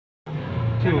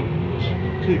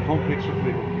Too complex for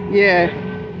people. Yeah.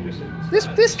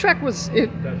 This track was.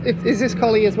 Is this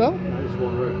collie as well? No, this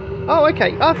one road. Oh,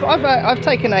 okay. I've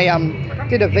taken a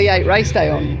did a V8 race day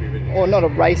on, or not a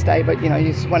race day, but you know,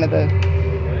 used one of the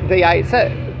V8s. So,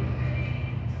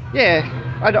 yeah,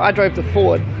 I drove the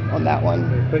Ford on that one.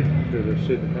 Pete should have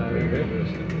seen the car around there.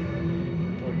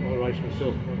 I race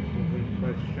myself. I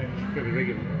race pretty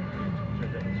regular.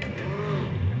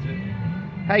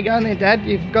 How you going there, Dad?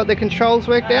 You've got the controls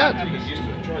worked out?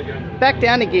 Back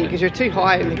down a gear because you're too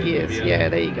high in the gears. Yeah,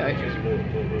 there you go.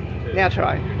 Now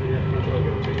try.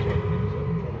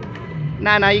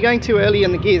 No, you're going too early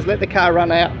in the gears. Let the car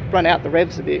run out the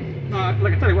revs a bit. No,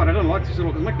 like I tell you what, I don't like this at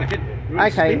all because it makes my head really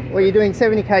okay, spin. well you're doing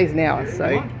 70 k's an hour,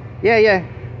 so What? yeah,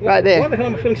 right there. Why the hell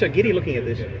am I feeling so giddy looking at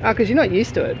this? Oh, because you're not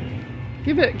used to it.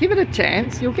 Give it a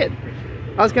chance. You'll get.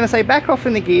 I was going to say back off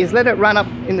in the gears. Let it run up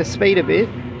in the speed a bit.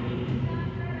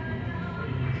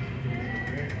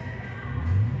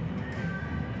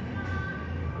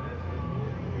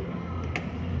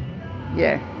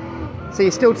 Yeah. So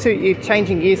you're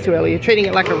changing gears too early. You're treating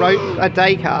it like a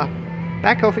day car.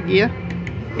 Back off a gear.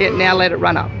 Yeah, now let it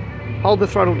run up. Hold the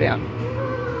throttle down.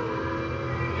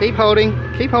 Keep holding.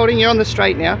 Keep holding. You're on the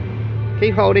straight now.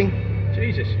 Keep holding.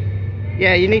 Jesus.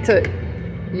 Yeah, you need to.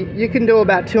 You can do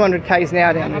about 200 k's an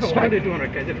hour down the straight. I don't want to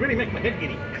do 200 k's. It really makes my head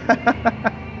giddy.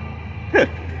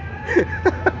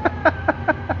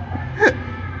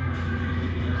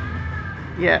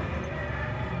 Yeah.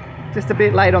 Just a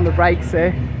bit late on the brakes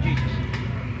there. Jesus.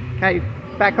 Okay,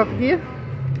 back off a gear.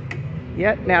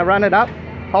 Yeah, now run it up.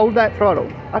 Hold that throttle.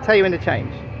 I'll tell you when to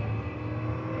change.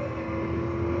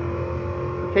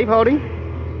 Keep holding.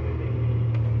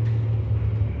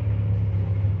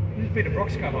 This has been a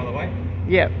Brock's car, by the way.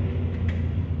 Yeah.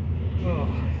 Oh,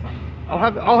 fuck.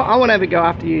 I want to have a go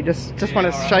after you. Just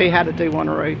want to all show right. you how to do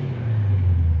Wanneroo.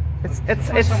 It's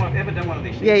first time I've ever done one of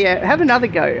these things. Yeah. Have another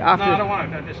go after. No, I don't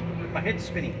want to. My head's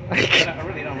spinning. I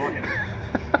really don't like it.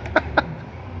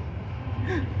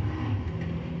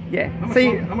 Yeah.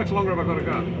 How much longer have I got to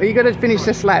go? Well, you got to finish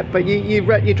this lap, but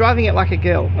you're driving it like a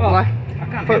girl. Oh, like, I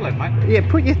can't handle it, mate. Yeah,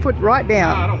 put your foot right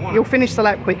down. No, I don't want You'll it. finish the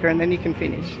lap quicker, and then you can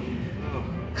finish. Oh.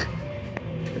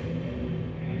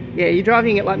 Yeah, you're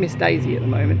driving it like Miss Daisy at the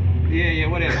moment. Yeah,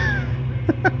 whatever.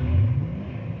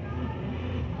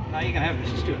 No, you can have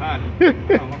this. It's too hard.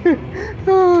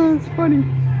 Oh, it's funny.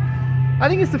 I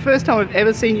think it's the first time I've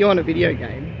ever seen you on a video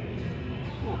game.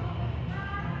 Oh.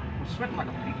 I'm sweating like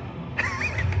a pig.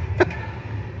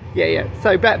 Yeah.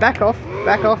 So back off.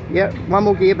 Yeah, one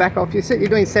more gear, back off. You're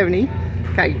doing 70.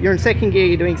 Okay, you're in second gear,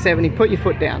 you're doing 70. Put your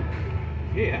foot down.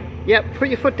 Yeah. Yep, put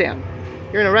your foot down.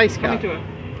 You're in a race car. Into it.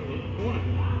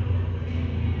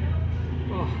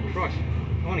 Oh, Christ.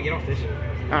 I want to get off this.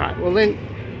 Alright, well then...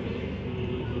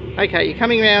 Okay, you're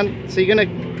coming around, so you're going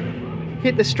to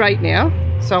hit the straight now.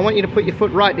 So I want you to put your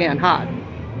foot right down, hard.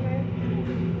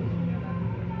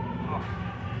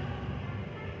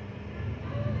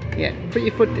 Yeah, put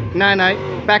your foot... No,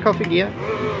 back off a gear.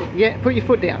 Yeah, put your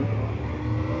foot down.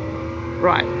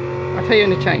 Right, I'll tell you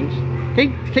when to change.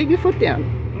 Keep your foot down.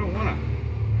 I don't want to.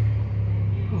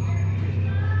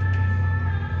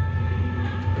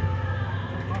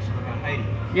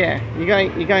 Yeah, you're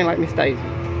going like Miss Daisy.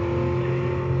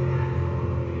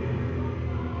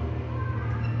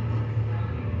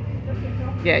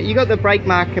 Yeah, you got the brake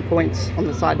marker points on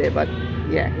the side there, but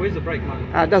yeah. Where's the brake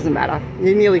marker? It doesn't matter.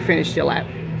 You nearly finished your lap. Oh,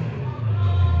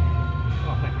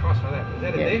 thank Christ for that. Is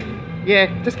that it there?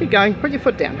 Yeah, just keep going. Put your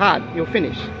foot down hard. You'll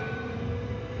finish.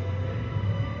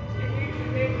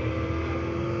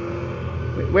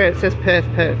 Where it says Perth.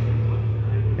 There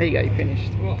you go, you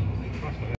finished. Oh.